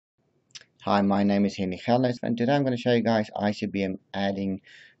Hi, my name is Henny Gelnes, and today I'm going to show you guys ICBM adding,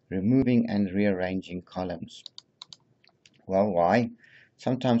 removing and rearranging columns. Well, why?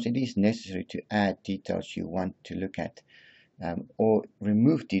 Sometimes it is necessary to add details you want to look at or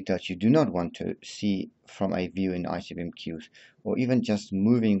remove details you do not want to see from a view in ICBM queues, or even just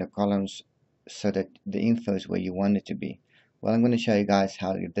moving the columns so that the info is where you want it to be. Well, I'm going to show you guys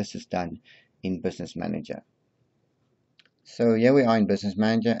how this is done in Business Manager. So here we are in Business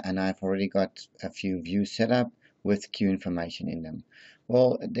Manager, and I've already got a few views set up with queue information in them.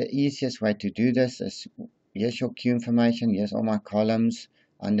 Well, the easiest way to do this is, here's your queue information, here's all my columns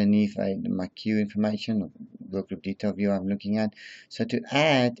underneath my queue information, workgroup detail view I'm looking at. So to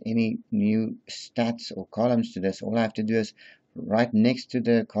add any new stats or columns to this, all I have to do is right next to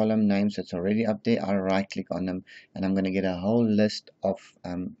the column names that's already up there, I'll right click on them, and I'm going to get a whole list of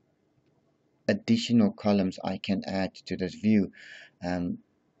additional columns I can add to this view. I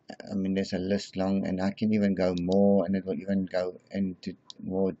mean, there's a list long, and I can even go more, and it will even go into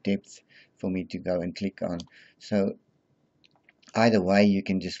more depth for me to go and click on. So either way, you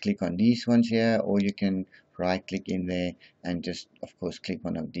can just click on these ones here, or you can right click in there and just, of course, click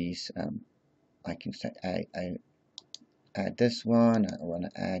one of these. I can say I add this one, I want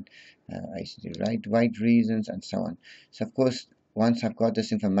to add ICD right reasons, and so on. So of course, once I've got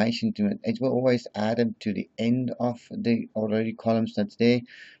this information to it, it will always add them to the end of the already columns that's there.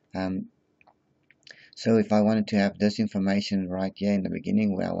 So if I wanted to have this information right here in the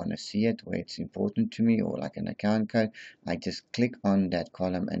beginning where I want to see it, where it's important to me, or like an account code, I just click on that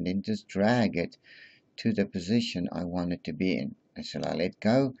column and then just drag it to the position I want it to be in. And so I let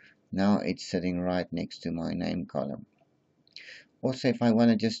go. Now it's sitting right next to my name column. Also, if I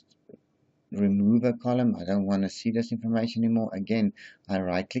want to just remove a column, I don't want to see this information anymore, again I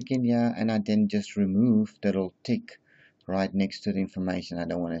right click in here and I then just remove the little tick right next to the information I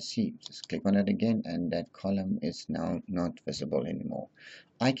don't want to see. Just click on it again, and that column is now not visible anymore.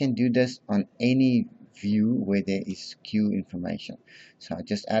 I can do this on any view where there is queue information. So I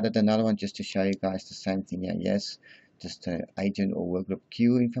just added another one just to show you guys the same thing here. Yes, just the agent or workgroup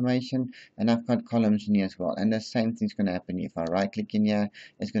queue information, and I've got columns in here as well, and the same thing's going to happen if I right click in here.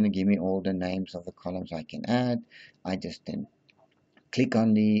 It's going to give me all the names of the columns I can add. I just then click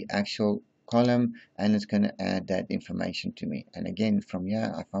on the actual column and it's going to add that information to me. And again, from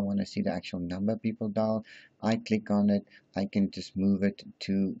here, if I want to see the actual number people dial, I click on it. I can just move it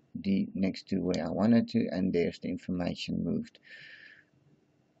to the next to where I want it to, and there's the information moved.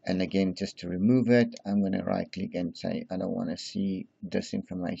 And again, just to remove it, I'm going to right click and say I don't want to see this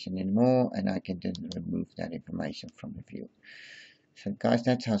information anymore, and I can then remove that information from the view. So guys,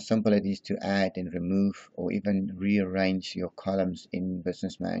 that's how simple it is to add and remove or even rearrange your columns in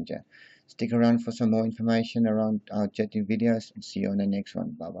Business Manager. Stick around for some more information around our objective videos, and see you on the next one.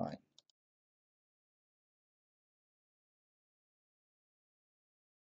 Bye bye.